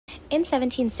In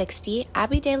 1760,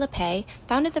 Abbé de la Paix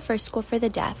founded the first school for the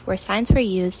deaf where signs were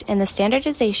used and the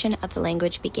standardization of the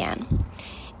language began.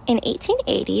 In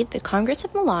 1880, the Congress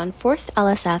of Milan forced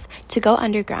LSF to go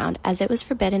underground as it was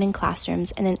forbidden in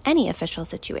classrooms and in any official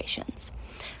situations.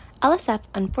 LSF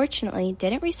unfortunately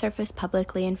didn't resurface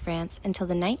publicly in France until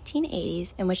the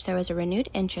 1980s, in which there was a renewed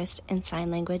interest in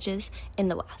sign languages in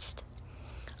the West.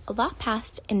 A law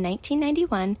passed in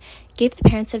 1991 gave the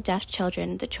parents of deaf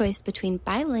children the choice between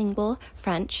bilingual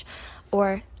French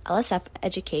or LSF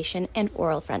education and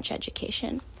oral French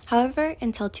education. However,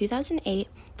 until 2008,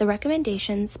 the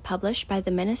recommendations published by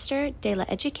the Ministère de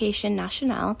l'Éducation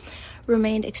nationale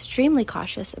remained extremely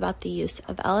cautious about the use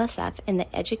of LSF in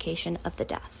the education of the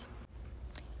deaf.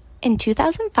 In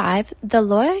 2005, the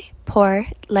Loi pour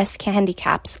les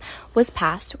handicaps was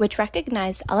passed, which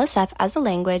recognized LSF as a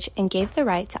language and gave the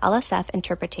right to LSF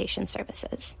interpretation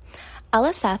services.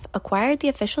 LSF acquired the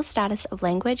official status of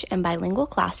language and bilingual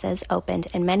classes opened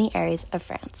in many areas of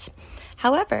France.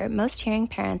 However, most hearing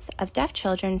parents of deaf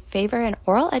children favor an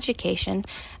oral education,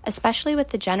 especially with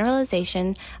the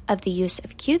generalization of the use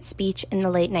of cued speech in the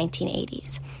late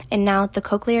 1980s, and now the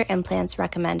cochlear implants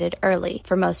recommended early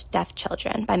for most deaf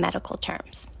children by medical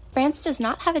terms. France does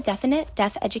not have a definite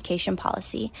deaf education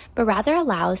policy, but rather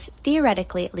allows,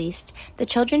 theoretically at least, the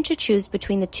children to choose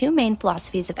between the two main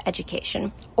philosophies of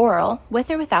education, oral,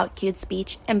 with or without cued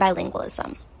speech, and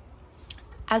bilingualism.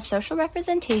 As social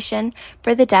representation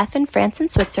for the deaf in France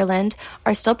and Switzerland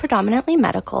are still predominantly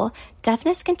medical,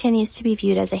 deafness continues to be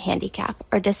viewed as a handicap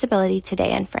or disability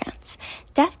today in France.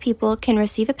 Deaf people can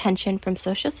receive a pension from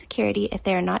Social Security if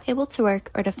they are not able to work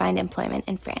or to find employment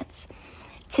in France.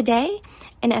 Today,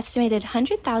 an estimated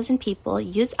 100,000 people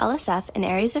use LSF in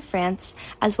areas of France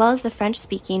as well as the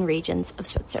French-speaking regions of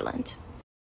Switzerland.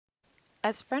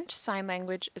 As French Sign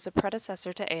Language is a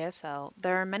predecessor to ASL,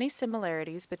 there are many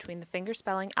similarities between the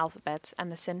fingerspelling alphabets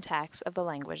and the syntax of the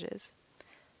languages.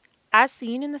 As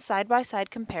seen in the side-by-side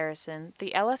comparison,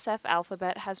 the LSF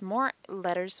alphabet has more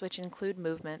letters which include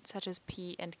movement, such as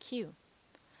P and Q.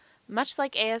 Much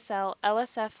like ASL,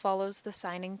 LSF follows the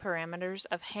signing parameters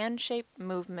of hand shape,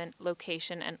 movement,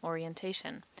 location, and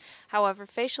orientation. However,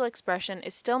 facial expression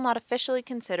is still not officially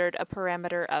considered a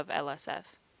parameter of LSF.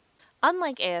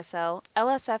 Unlike ASL,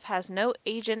 LSF has no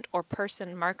agent or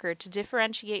person marker to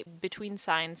differentiate between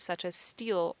signs such as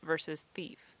steal versus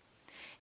thief.